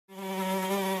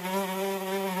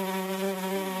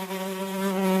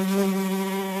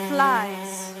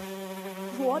Flies.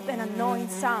 What an annoying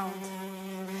sound.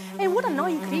 And what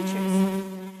annoying creatures.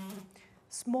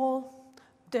 Small,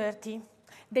 dirty,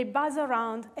 they buzz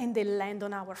around and they land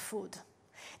on our food.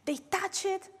 They touch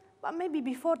it, but maybe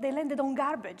before they landed on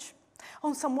garbage,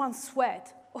 on someone's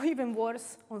sweat, or even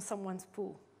worse, on someone's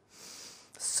poo.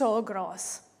 So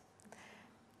gross.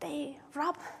 They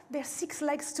rub their 6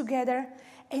 legs together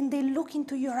and they look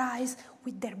into your eyes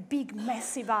with their big,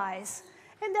 massive eyes.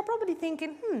 And they're probably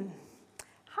thinking,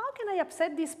 how can I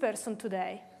upset this person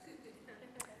today?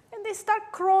 And they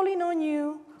start crawling on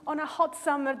you on a hot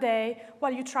summer day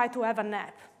while you try to have a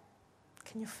nap.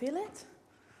 Can you feel it?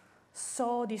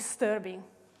 So disturbing.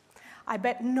 I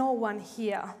bet no one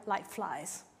here likes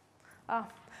flies.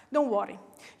 Don't worry,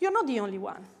 you're not the only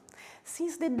one.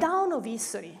 Since the dawn of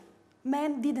history,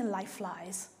 men didn't like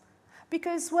flies.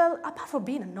 Because, well, apart from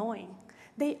being annoying,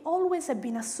 they always have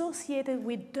been associated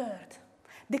with dirt,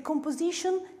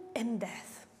 decomposition, and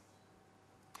death.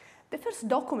 The first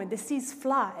document that sees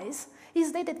flies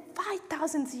is dated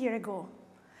 5,000 years ago,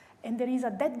 and there is a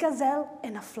dead gazelle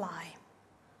and a fly.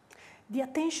 The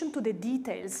attention to the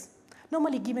details,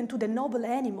 normally given to the noble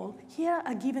animal, here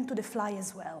are given to the fly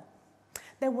as well.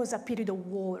 There was a period of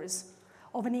wars,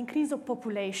 of an increase of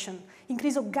population,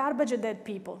 increase of garbage and dead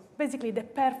people, basically the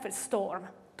perfect storm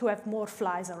to have more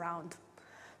flies around.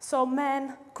 So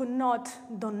men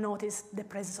don't notice the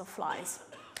presence of flies.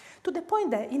 To the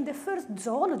point that in the first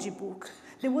zoology book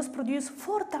that was produced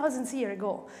 4,000 years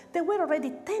ago, there were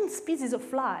already 10 species of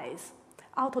flies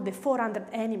out of the 400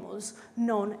 animals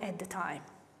known at the time.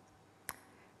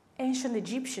 Ancient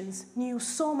Egyptians knew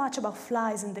so much about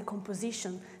flies and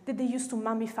decomposition that they used to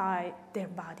mummify their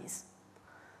bodies.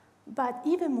 But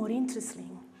even more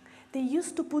interesting, they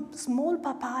used to put small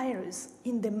papyrus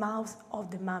in the mouth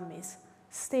of the mummies,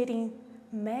 stating,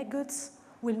 maggots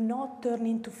will not turn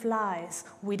into flies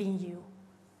within you,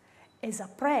 as a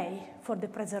prey for the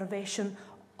preservation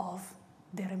of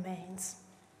the remains.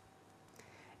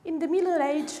 In the Middle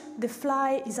Age, the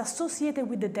fly is associated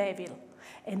with the devil,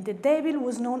 and the devil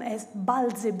was known as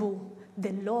Beelzebub,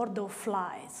 the lord of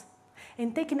flies.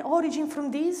 And taking origin from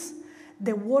this,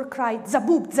 the war cry,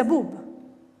 Zabub, Zabub,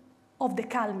 of the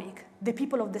Kalmyk, the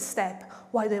people of the steppe,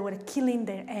 while they were killing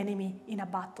their enemy in a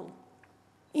battle.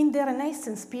 In the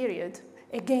Renaissance period,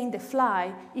 again the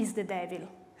fly is the devil.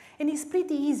 And it's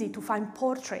pretty easy to find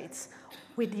portraits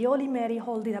with the Holy Mary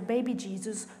holding a baby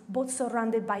Jesus, both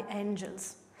surrounded by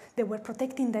angels. They were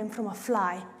protecting them from a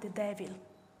fly, the devil.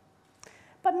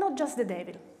 But not just the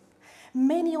devil.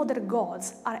 Many other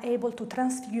gods are able to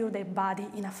transfigure their body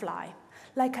in a fly,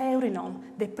 like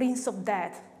Eurynon, the prince of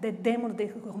death, the demon of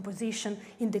decomposition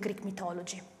in the Greek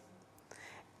mythology.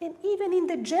 And even in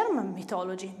the German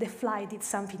mythology, the fly did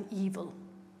something evil.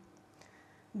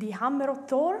 The hammer of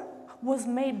Thor was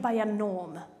made by a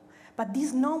gnome, but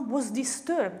this gnome was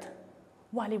disturbed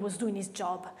while he was doing his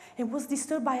job, and was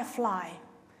disturbed by a fly.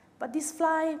 But this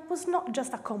fly was not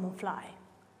just a common fly,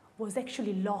 it was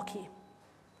actually Loki,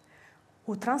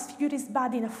 who transfigured his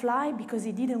body in a fly because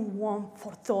he didn't want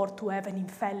for Thor to have an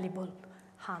infallible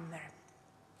hammer.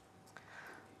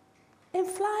 And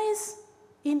flies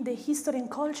in the history and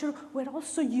culture were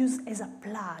also used as a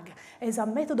plague, as a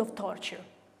method of torture.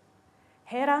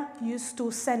 Hera used to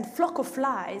send flock of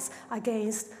flies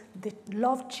against the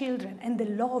loved children and the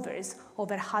lovers of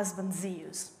her husband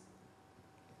Zeus.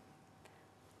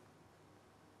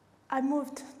 I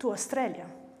moved to Australia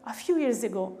a few years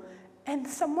ago, and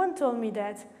someone told me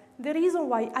that the reason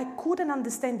why I couldn't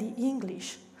understand the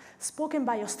English spoken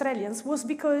by Australians was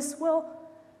because, well,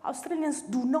 Australians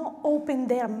do not open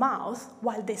their mouth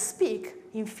while they speak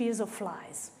in fears of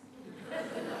flies.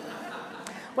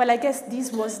 Well, I guess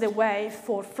this was the way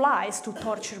for flies to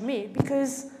torture me,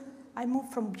 because I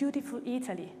moved from beautiful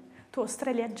Italy to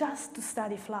Australia just to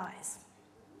study flies.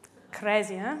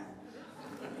 Crazy, huh?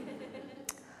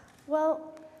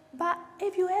 Well, but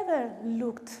have you ever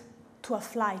looked to a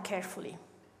fly carefully?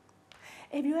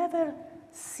 Have you ever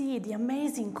seen the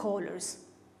amazing colors,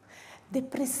 the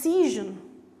precision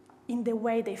in the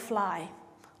way they fly,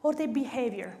 or their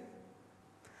behavior?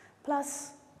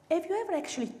 Plus, have you ever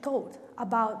actually thought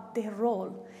about their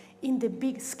role in the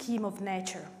big scheme of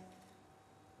nature?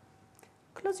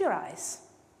 Close your eyes.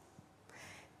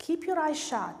 Keep your eyes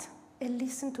shut and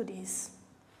listen to this.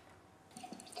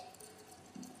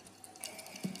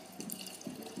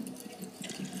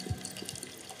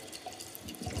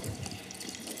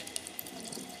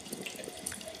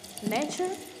 Nature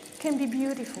can be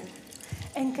beautiful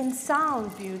and can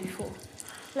sound beautiful,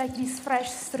 like this fresh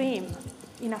stream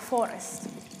in a forest.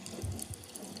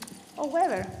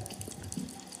 However,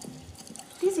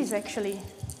 this is actually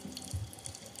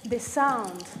the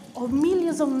sound of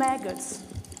millions of maggots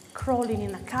crawling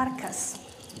in a carcass.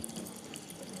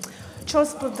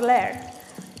 Charles Baudelaire,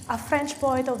 a French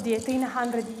poet of the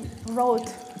 1800s, wrote,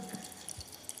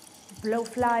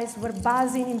 "Blowflies were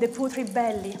buzzing in the putrid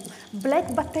belly.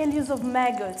 Black battalions of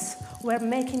maggots were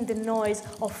making the noise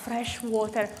of fresh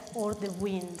water or the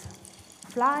wind."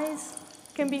 Flies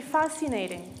can be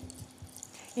fascinating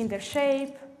in their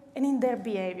shape and in their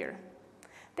behavior.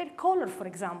 Their color, for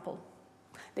example.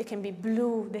 They can be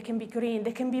blue, they can be green,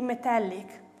 they can be metallic,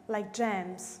 like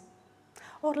gems,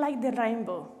 or like the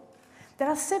rainbow. There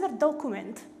are several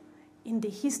documents in the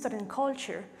history and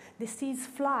culture that sees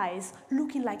flies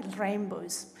looking like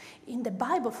rainbows. In the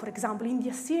Bible, for example, in the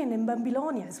Assyrian and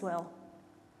Babylonian as well.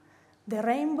 The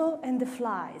rainbow and the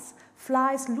flies.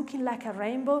 Flies looking like a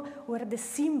rainbow were the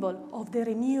symbol of the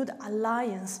renewed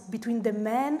alliance between the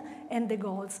man and the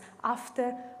gods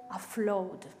after a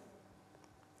flood.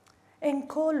 And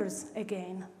colors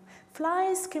again.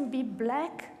 Flies can be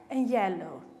black and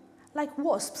yellow, like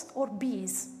wasps or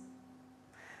bees.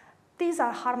 These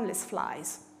are harmless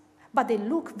flies, but they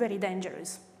look very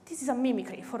dangerous. This is a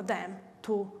mimicry for them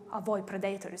to avoid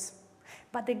predators.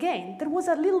 But again, there was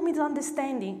a little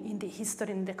misunderstanding in the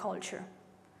history and the culture.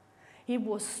 It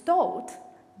was thought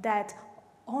that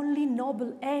only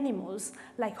noble animals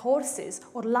like horses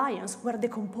or lions were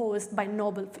decomposed by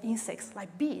noble insects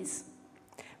like bees.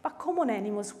 But common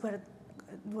animals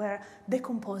were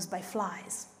decomposed by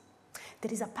flies.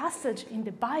 There is a passage in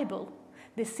the Bible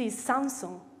that sees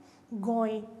Samson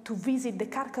going to visit the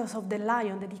carcass of the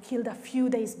lion that he killed a few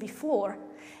days before,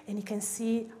 and he can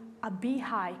see a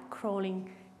beehive crawling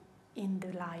in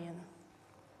the lion.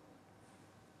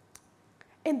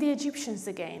 And the Egyptians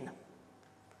again.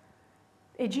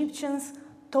 Egyptians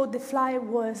thought the fly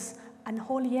was an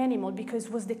holy animal because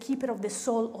it was the keeper of the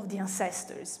soul of the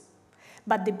ancestors.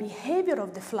 But the behavior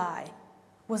of the fly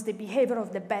was the behavior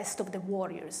of the best of the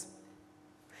warriors.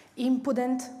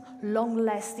 Impudent,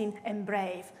 long-lasting, and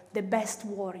brave, the best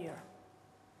warrior.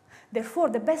 Therefore,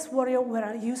 the best warrior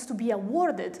were used to be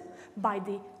awarded by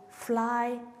the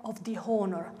fly of the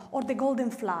honor, or the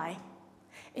golden fly.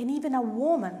 And even a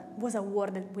woman was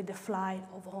awarded with the fly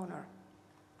of honor.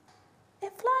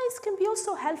 And flies can be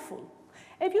also helpful.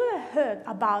 Have you ever heard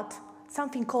about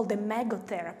something called the maggot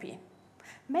therapy?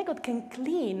 Maggot can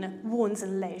clean wounds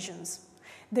and lesions.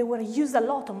 They were used a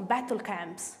lot on battle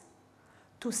camps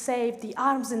to save the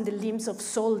arms and the limbs of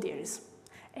soldiers.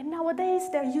 And nowadays,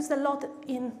 they're used a lot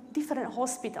in different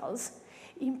hospitals,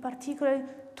 in particular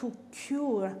to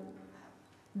cure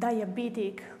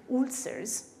diabetic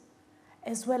ulcers,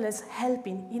 as well as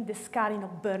helping in the scarring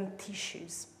of burnt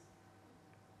tissues.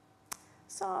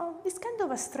 So it's kind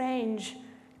of a strange,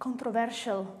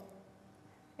 controversial,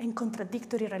 and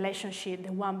contradictory relationship,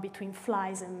 the one between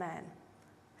flies and man.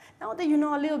 Now that you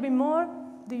know a little bit more,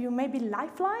 do you maybe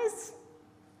like flies?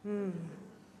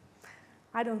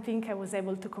 I don't think I was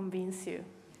able to convince you.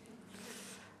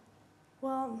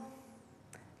 Well,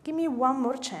 give me one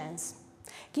more chance.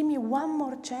 Give me one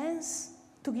more chance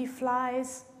to give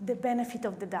flies the benefit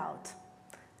of the doubt.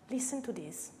 Listen to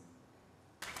this.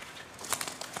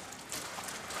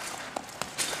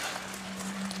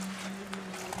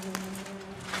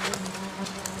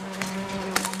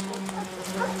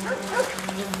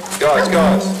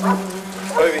 Guys,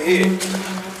 over here.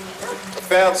 I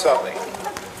found something.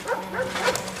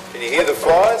 Can you hear the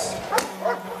flies?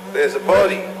 There's a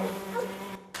body.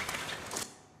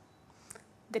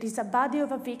 There is a body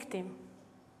of a victim.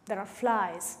 There are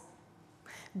flies.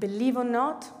 Believe or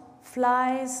not,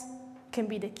 flies can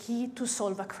be the key to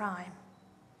solve a crime.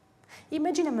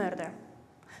 Imagine a murder.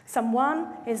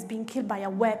 Someone has been killed by a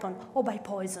weapon or by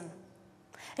poison.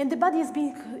 And the body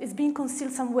is being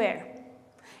concealed somewhere.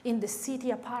 In the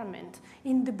city apartment,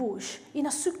 in the bush, in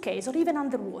a suitcase, or even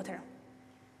underwater.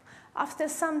 After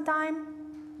some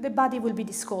time, the body will be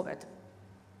discovered.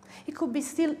 It could be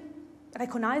still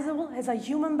recognizable as a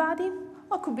human body,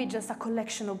 or could be just a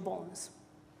collection of bones.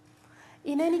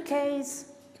 In any case,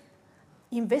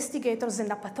 investigators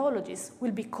and a pathologist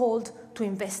will be called to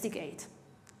investigate.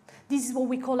 This is what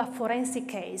we call a forensic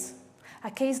case,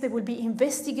 a case that will be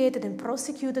investigated and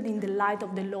prosecuted in the light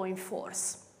of the law in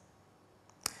force.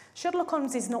 Sherlock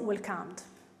Holmes is not welcomed,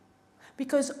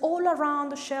 because all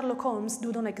around Sherlock Holmes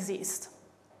do not exist.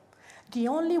 The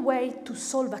only way to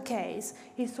solve a case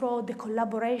is through the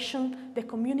collaboration, the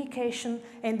communication,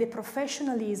 and the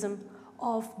professionalism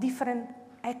of different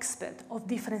experts of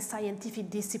different scientific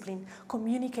disciplines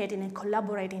communicating and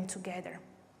collaborating together.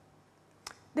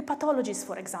 The pathologist,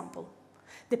 for example.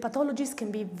 The pathologist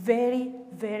can be very,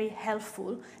 very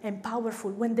helpful and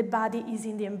powerful when the body is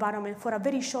in the environment for a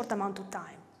very short amount of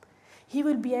time. he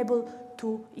will be able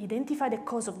to identify the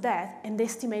cause of death and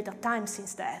estimate a time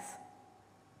since death.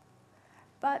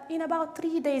 But in about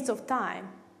 3 days of time,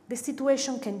 the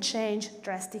situation can change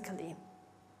drastically.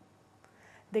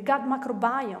 The gut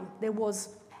microbiome that was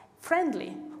friendly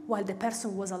while the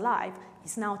person was alive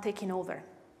is now taking over.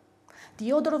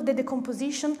 The odor of the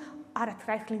decomposition are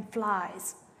attracting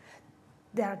flies.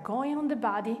 They are going on the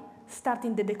body,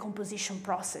 starting the decomposition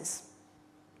process.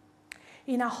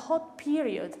 In a hot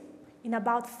period, in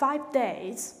about 5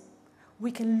 days,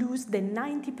 we can lose the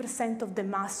 90% of the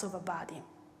mass of a body.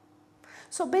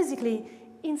 So basically,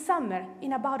 in summer,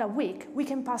 in about a week, we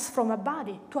can pass from a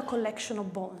body to a collection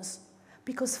of bones,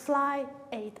 because fly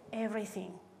ate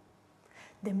everything.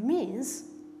 That means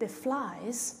the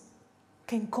flies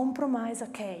can compromise a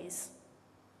case.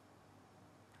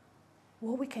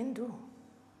 What we can do?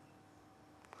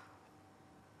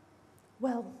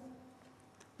 Well,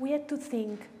 we had to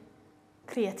think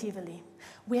creatively.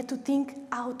 We had to think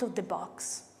out of the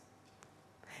box.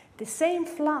 The same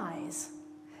flies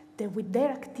that with their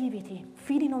activity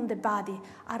feeding on the body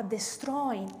are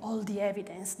destroying all the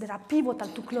evidence that are pivotal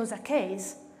to close a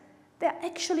case, they are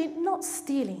actually not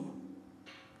stealing.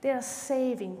 They are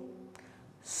saving,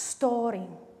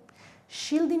 storing,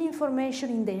 shielding information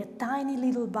in their tiny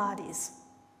little bodies.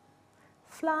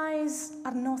 Flies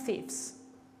are no thieves.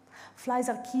 Flies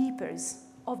are keepers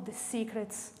of the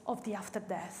secrets of the after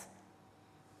death.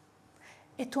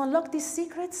 And to unlock these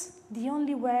secrets, the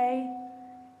only way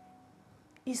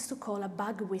is to call a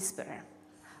bug whisperer,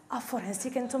 a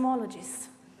forensic entomologist.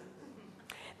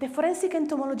 The forensic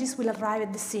entomologist will arrive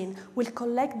at the scene, will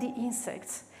collect the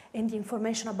insects and the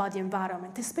information about the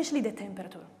environment, especially the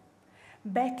temperature.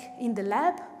 Back in the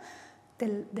lab,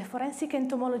 the forensic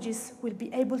entomologist will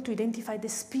be able to identify the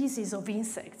species of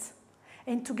insects.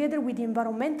 And together with the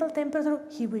environmental temperature,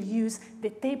 he will use the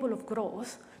table of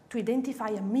growth to identify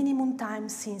a minimum time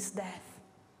since death.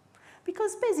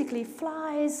 Because basically,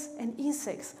 flies and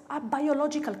insects are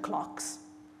biological clocks.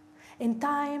 And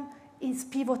time is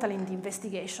pivotal in the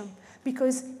investigation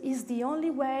because it's the only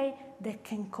way that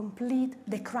can complete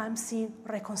the crime scene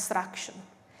reconstruction.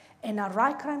 And a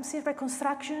right crime scene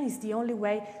reconstruction is the only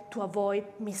way to avoid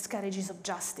miscarriages of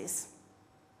justice.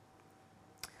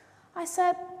 I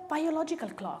said biological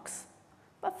clocks,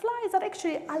 but flies are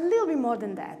actually a little bit more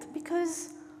than that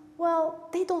because, well,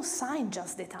 they don't sign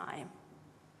just the time.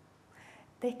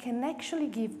 They can actually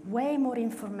give way more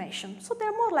information, so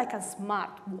they're more like a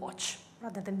smart watch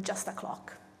rather than just a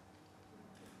clock.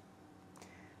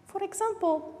 For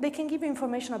example, they can give you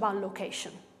information about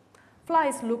location.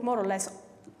 Flies look more or less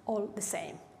all the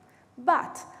same,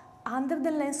 but under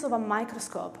the lens of a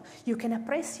microscope, you can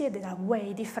appreciate they are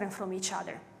way different from each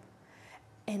other.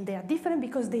 And they are different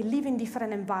because they live in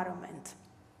different environments.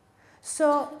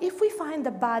 So if we find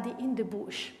a body in the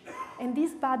bush, and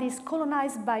this body is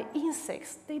colonized by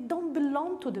insects, they don't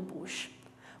belong to the bush,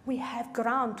 we have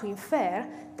ground to infer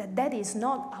that that is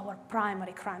not our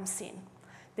primary crime scene.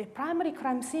 The primary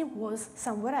crime scene was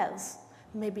somewhere else,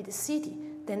 maybe the city.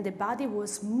 Then the body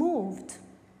was moved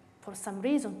for some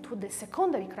reason to the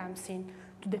secondary crime scene,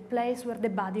 to the place where the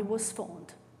body was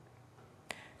found.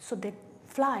 So the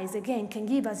flies, again, can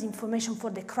give us information for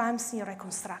the crime scene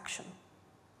reconstruction.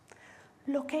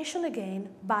 Location again,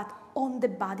 but on the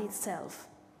body itself.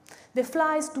 The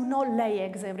flies do not lay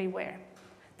eggs everywhere.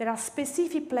 There are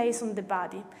specific places on the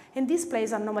body, and these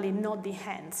places are normally not the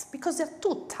hands, because they're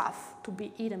too tough to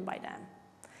be eaten by them.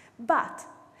 But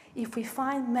if we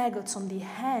find maggots on the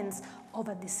hands of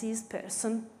a deceased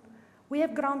person, we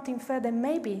have ground to infer that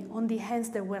maybe on the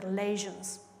hands there were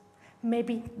lesions,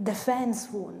 maybe defense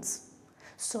wounds.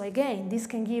 So again, this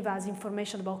can give us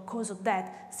information about cause of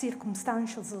death,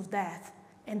 circumstances of death,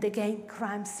 and again,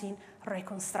 crime scene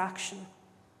reconstruction.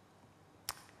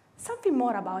 Something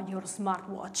more about your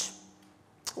smartwatch.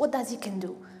 What does it can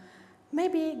do?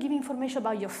 Maybe give information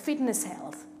about your fitness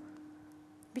health,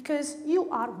 because you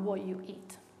are what you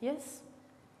eat, yes?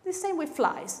 The same with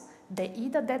flies. They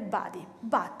eat a dead body,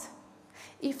 but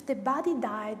if the body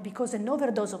died because of an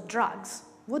overdose of drugs,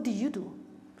 what do?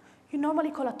 You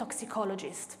normally call a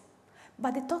toxicologist,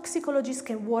 but the toxicologist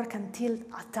can work until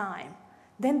a time.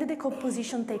 Then the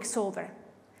decomposition takes over,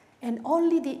 and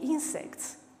only the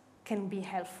insects can be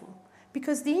helpful,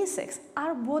 because the insects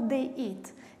are what they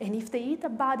eat, and if they eat a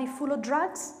body full of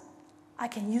drugs, I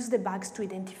can use the bugs to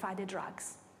identify the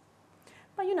drugs.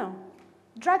 But you know,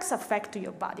 drugs affect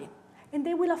your body, and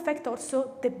they will affect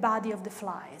also the body of the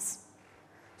flies.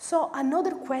 So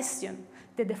another question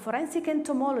that the forensic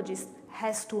entomologist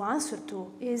has to answer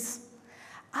to is,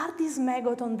 are these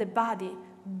maggots on the body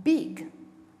big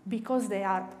because they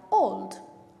are old,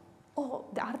 Or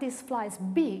are these flies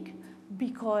big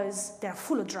because they're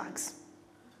full of drugs?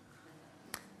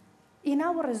 In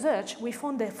our research, we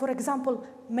found that, for example,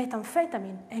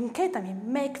 methamphetamine and ketamine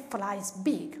make flies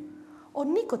big, or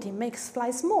nicotine makes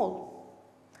flies small.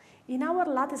 In our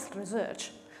latest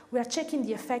research, we are checking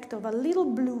the effect of a little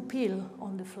blue pill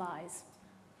on the flies.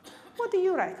 What do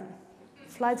you reckon?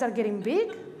 Flies are getting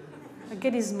big, are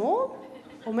getting small,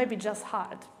 or maybe just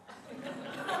hard?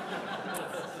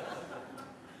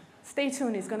 Stay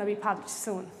tuned, it's going to be published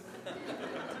soon.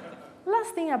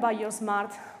 Last thing about your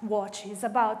smart watch is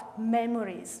about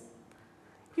memories.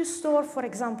 You store, for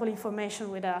example, information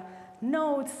with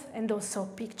notes and also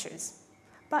pictures.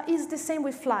 But it's the same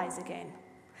with flies again.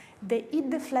 They eat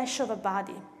the flesh of a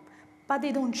body, but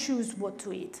they don't choose what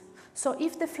to eat. So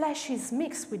if the flesh is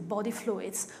mixed with body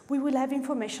fluids, we will have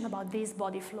information about these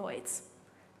body fluids.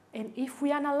 And if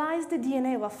we analyze the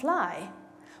DNA of a fly,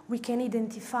 we can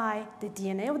identify the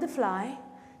DNA of the fly,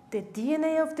 the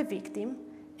DNA of the victim,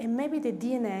 and maybe the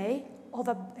DNA of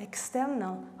an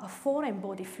external, a foreign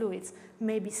body fluids,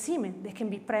 maybe semen that can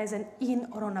be present in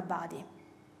or on a body.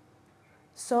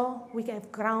 So we have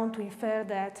ground to infer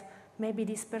that maybe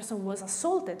this person was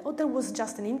assaulted or there was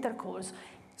just an intercourse.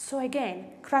 So again,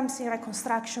 crime scene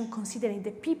reconstruction considering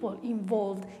the people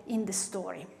involved in the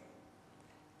story.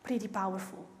 Pretty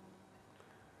powerful.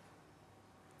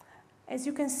 As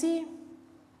you can see,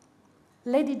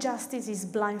 Lady Justice is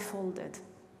blindfolded,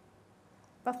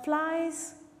 but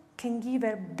flies can give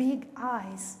her big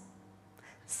eyes,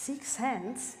 6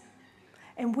 hands,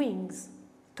 and wings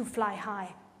to fly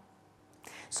high.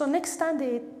 So next time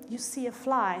that you see a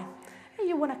fly and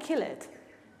you want to kill it,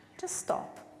 just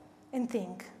stop and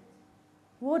think,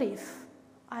 what if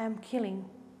I am killing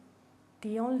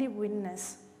the only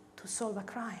witness to solve a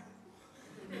crime?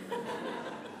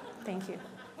 Thank you.